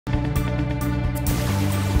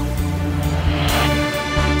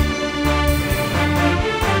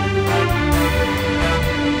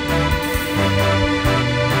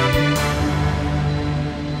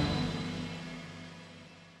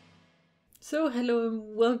So hello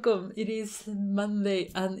and welcome. It is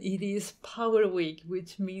Monday and it is Power Week,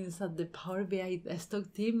 which means that the Power BI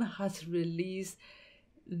desktop team has released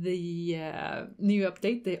the new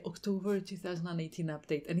update, the October 2018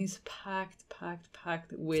 update, and it's packed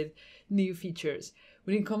with new features.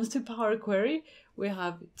 When it comes to Power Query, we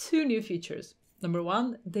have two new features. Number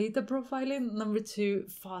one, data profiling. Number two,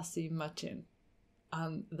 fuzzy matching.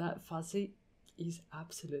 And that fuzzy is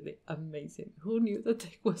absolutely amazing. Who knew that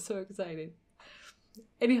tech was so exciting?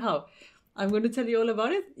 Anyhow, I'm going to tell you all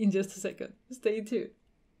about it in just a second. Stay tuned.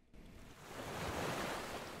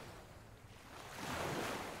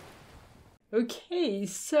 Okay,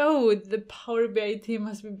 so the Power BI team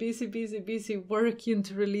has been busy working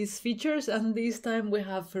to release features, and this time we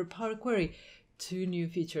have for Power Query two new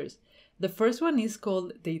features. The first one is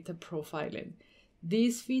called data profiling.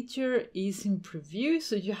 This feature is in preview,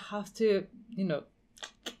 so you have to,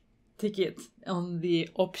 tick it on the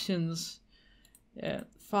options,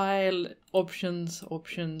 file, options,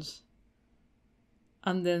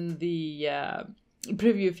 and then the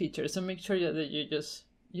preview feature. So make sure that you just,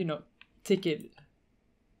 tick it.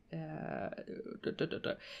 The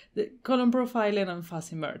column profiling and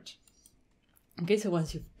fuzzy merge. Okay, so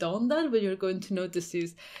once you've done that, what you're going to notice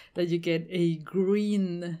is that you get a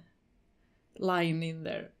green line in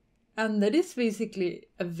there, and that is basically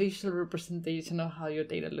a visual representation of how your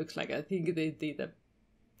data looks like. I think they did a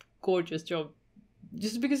gorgeous job,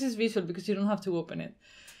 just because it's visual, because you don't have to open it.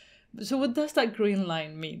 So what does that green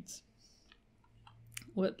line mean?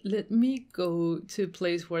 Well, let me go to a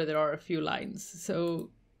place where there are a few lines.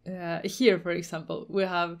 So here, for example, we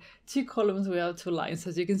have two columns, we have two lines.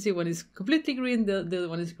 As you can see, one is completely green, the other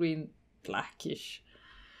one is green blackish.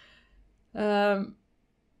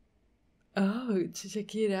 Oh, to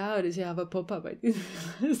check it out, you have a pop-up. I didn't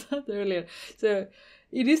realize that earlier. So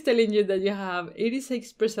it is telling you that you have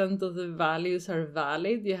 86% of the values are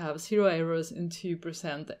valid, you have 0 errors and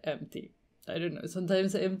 2% empty. I don't know,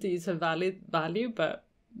 sometimes empty is a valid value, but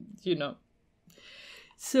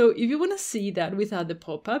So if you want to see that without the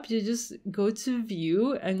pop-up, you just go to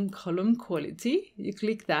View and Column Quality. You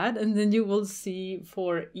click that, and then you will see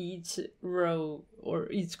for each row or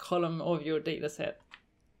each column of your data set.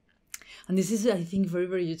 And this is, I think,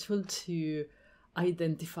 very useful to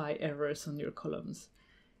identify errors on your columns.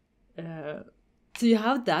 So you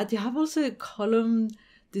have that. You have also a column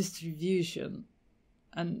distribution.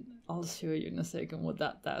 And I'll show you in a second what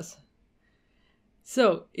that does.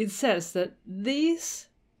 So it says that this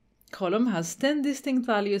column has 10 distinct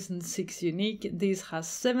values and 6 unique. This has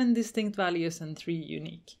 7 distinct values and 3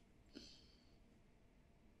 unique.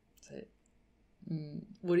 So,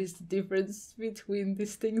 what is the difference between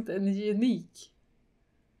distinct and unique?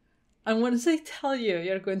 And once I tell you,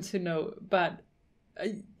 you're going to know, but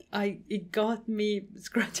it got me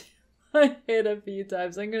scratching my head a few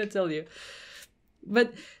times. I'm going to tell you.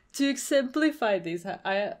 But to exemplify this,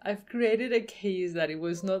 I've created a case that it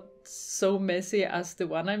was not so messy as the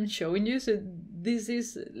one I'm showing you. So this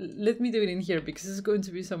is, let me do it in here because it's going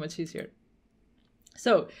to be so much easier.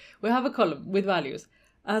 So we have a column with values,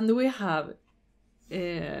 and we have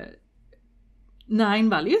 9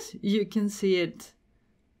 values. You can see it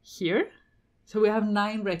here. So we have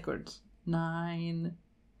 9 records. 9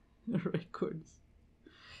 records.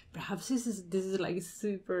 Perhaps this is like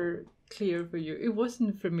super clear for you. It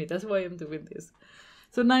wasn't for me. That's why I'm doing this.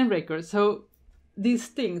 So 9 records. So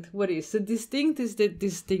distinct, what is? So distinct is the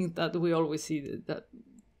distinct that we always see, that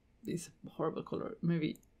is horrible color,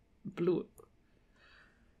 maybe blue.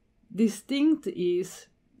 Distinct is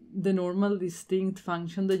the normal distinct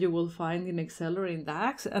function that you will find in Excel or in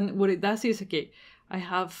DAX. And what it does is, okay, I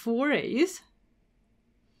have 4 A's,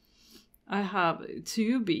 I have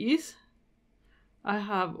 2 B's, I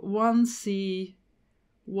have 1 C,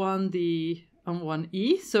 1 D, and 1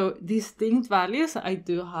 E. So distinct values, I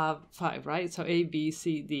do have 5, right? So A, B,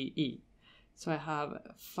 C, D, E. So I have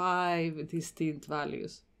 5 distinct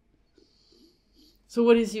values. So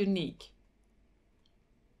what is unique?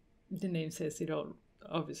 The name says it all,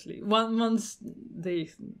 obviously. Once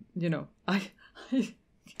they,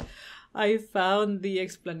 I found the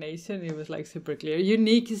explanation, it was like super clear.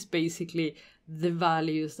 Unique is basically the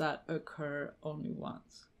values that occur only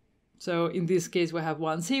once. So in this case, we have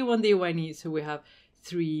 1 C, 1 D, 1 E, so we have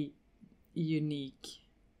 3 unique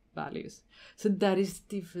values. So that is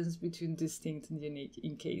the difference between distinct and unique,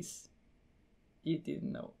 in case you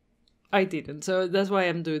didn't know. I didn't, so that's why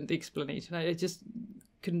I'm doing the explanation. I just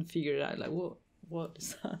couldn't figure it out, like, what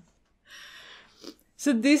is that?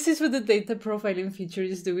 So this is what the data profiling feature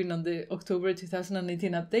is doing on the October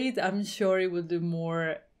 2018 update. I'm sure it will do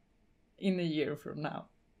more in a year from now,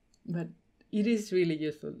 but it is really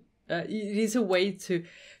useful. It is a way to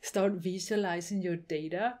start visualizing your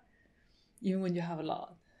data, even when you have a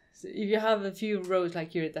lot. So if you have a few rows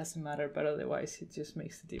like here, it doesn't matter, but otherwise it just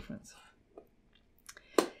makes a difference.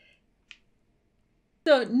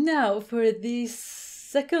 So now for this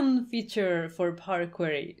second feature for Power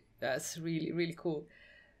Query, that's really, really cool.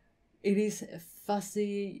 It is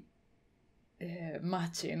fuzzy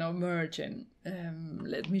matching or merging.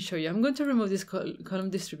 Let me show you. I'm going to remove this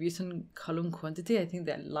column distribution, column quantity. I think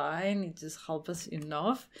that line, it just helps us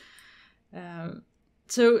enough.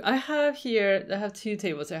 So I have here, I have two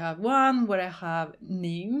tables. I have one where I have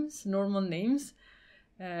names, normal names,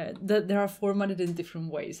 that they are formatted in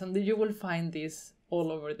different ways. And you will find this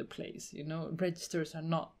all over the place. You know, registers are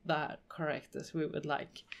not that correct as we would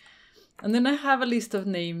like. And then I have a list of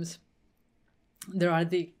names. There are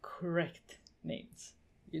the correct names,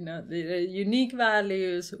 you know, the unique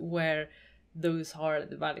values where those are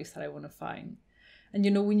the values that I want to find. And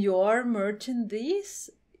you know, when you are merging these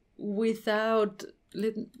without,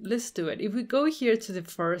 let's do it. If we go here to the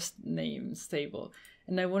first names table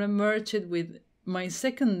and I want to merge it with my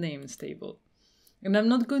second names table, and I'm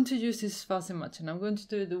not going to use this fuzzy matching, I'm going to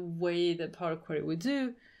do it the way that Power Query would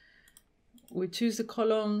do. We choose the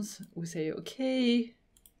columns, we say okay,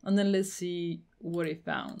 and then let's see what it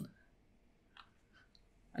found.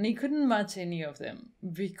 And he couldn't match any of them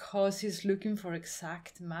because he's looking for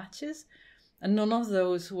exact matches, and none of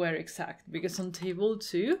those were exact, because on table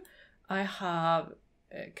 2 I have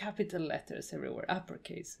capital letters everywhere,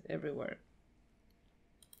 uppercase everywhere.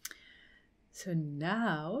 So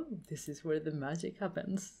now this is where the magic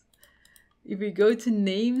happens. If we go to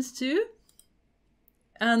names too,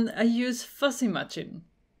 and I use fuzzy matching,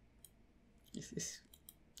 this is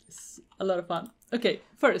a lot of fun. Okay,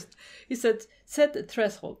 first, he said set a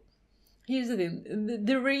threshold. Here's the thing.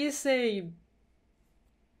 There is a,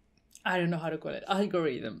 I don't know how to call it,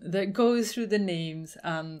 algorithm that goes through the names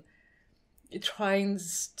and it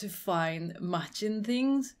tries to find matching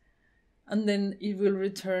things, and then it will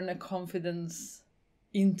return a confidence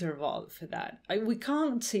interval for that. We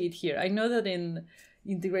can't see it here. I know that in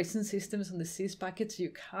integration systems on the sys packets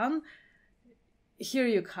you can. Here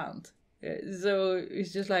you can't. So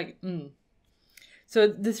it's just like, So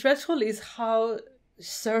the threshold is how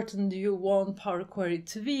certain do you want Power Query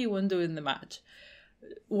to be when doing the match.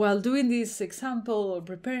 While doing this example or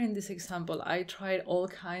preparing this example, I tried all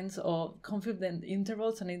kinds of confidence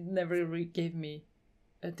intervals and it never gave me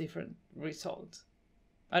a different result.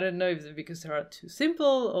 I don't know if it's because they are too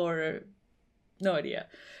simple or no idea.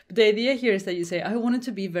 But the idea here is that you say, I wanted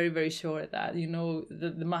to be very, very sure that, you know,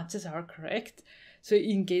 the matches are correct. So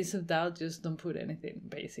in case of doubt, just don't put anything,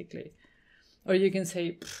 basically. Or you can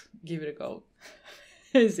say, give it a go,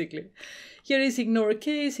 basically. Here is ignore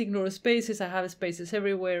case, ignore spaces. I have spaces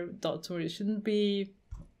everywhere, dots where it shouldn't be.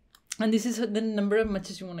 And this is the number of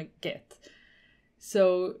matches you want to get.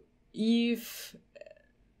 So if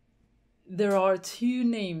there are two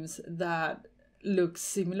names that look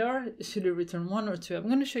similar, should you return 1 or 2? I'm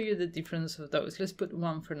going to show you the difference of those. Let's put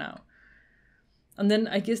 1 for now. And then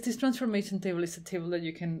I guess this transformation table is a table that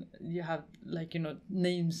you have like, you know,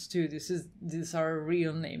 names too. These are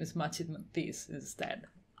real names, match it with this instead.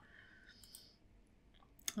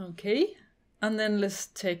 Okay, and then let's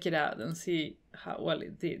check it out and see how well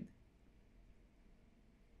it did.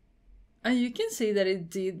 And you can see that it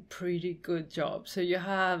did pretty good job. So you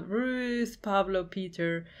have Ruth, Pablo,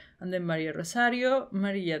 Peter, and then Maria Rosario,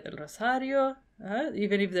 Maria del Rosario,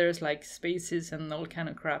 even if there's like spaces and all kind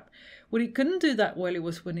of crap. What it couldn't do that well, it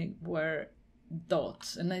was when it were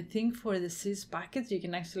dots. And I think for the sys packets, you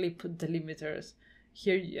can actually put delimiters.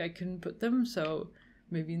 Here I couldn't put them, so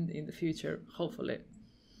maybe in the future, hopefully.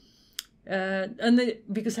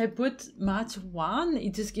 Because I put match 1,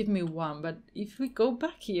 it just gives me 1. But if we go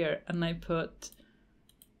back here and I put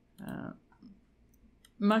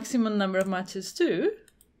maximum number of matches 2,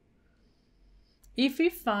 if he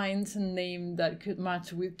finds a name that could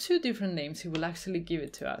match with 2 different names, he will actually give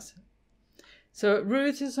it to us. So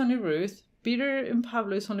Ruth is only Ruth, Peter and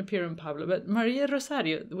Pablo is only Peter and Pablo, but Maria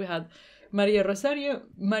Rosario, we had Maria Rosario,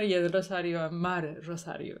 Maria del Rosario, and Mar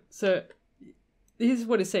Rosario. So this is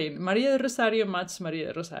what it's saying. Maria del Rosario matches Maria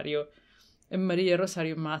del Rosario, and Maria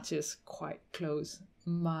Rosario matches quite close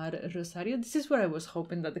Mar Rosario. This is where I was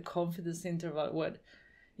hoping that the confidence interval would,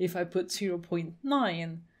 if I put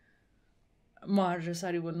 0.9, Mar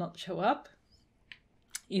Rosario would not show up.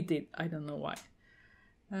 It did. I don't know why.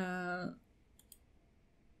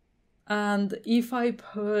 And if I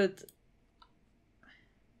put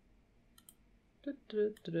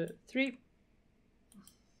 3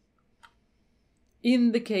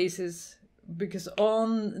 in the cases because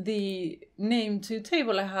on the name to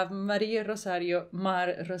table I have Maria Rosario,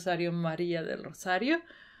 Mar Rosario, Maria del Rosario.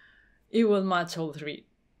 It will match all three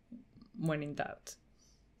when in doubt.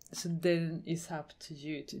 So then it's up to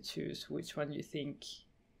you to choose which one you think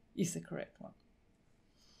is the correct one.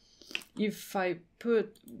 If I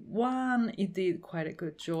put 1, it did quite a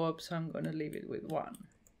good job, so I'm going to leave it with 1.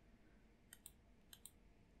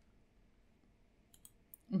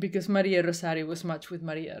 Because Maria Rosario was matched with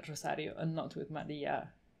Maria Rosario and not with Maria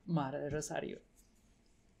Mar Rosario.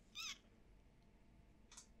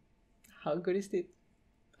 How good is it?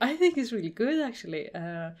 I think it's really good, actually.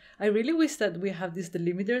 I really wish that we have this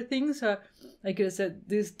delimiter thing, so I could have said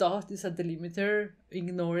this dot is a delimiter,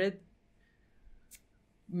 ignore it.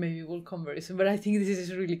 Maybe we'll come very soon, but I think this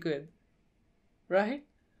is really good, right?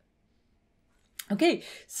 Okay,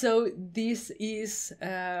 so this is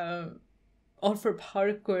all for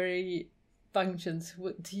Power Query functions.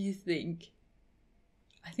 What do you think?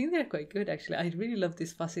 I think they're quite good, actually. I really love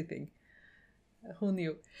this fuzzy thing. Who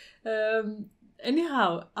knew?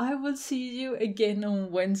 Anyhow, I will see you again on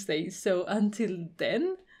Wednesday. So until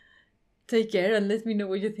then, take care and let me know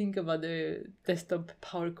what you think about the desktop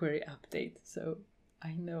Power Query update. So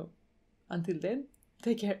I know. Until then,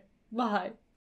 take care. Bye.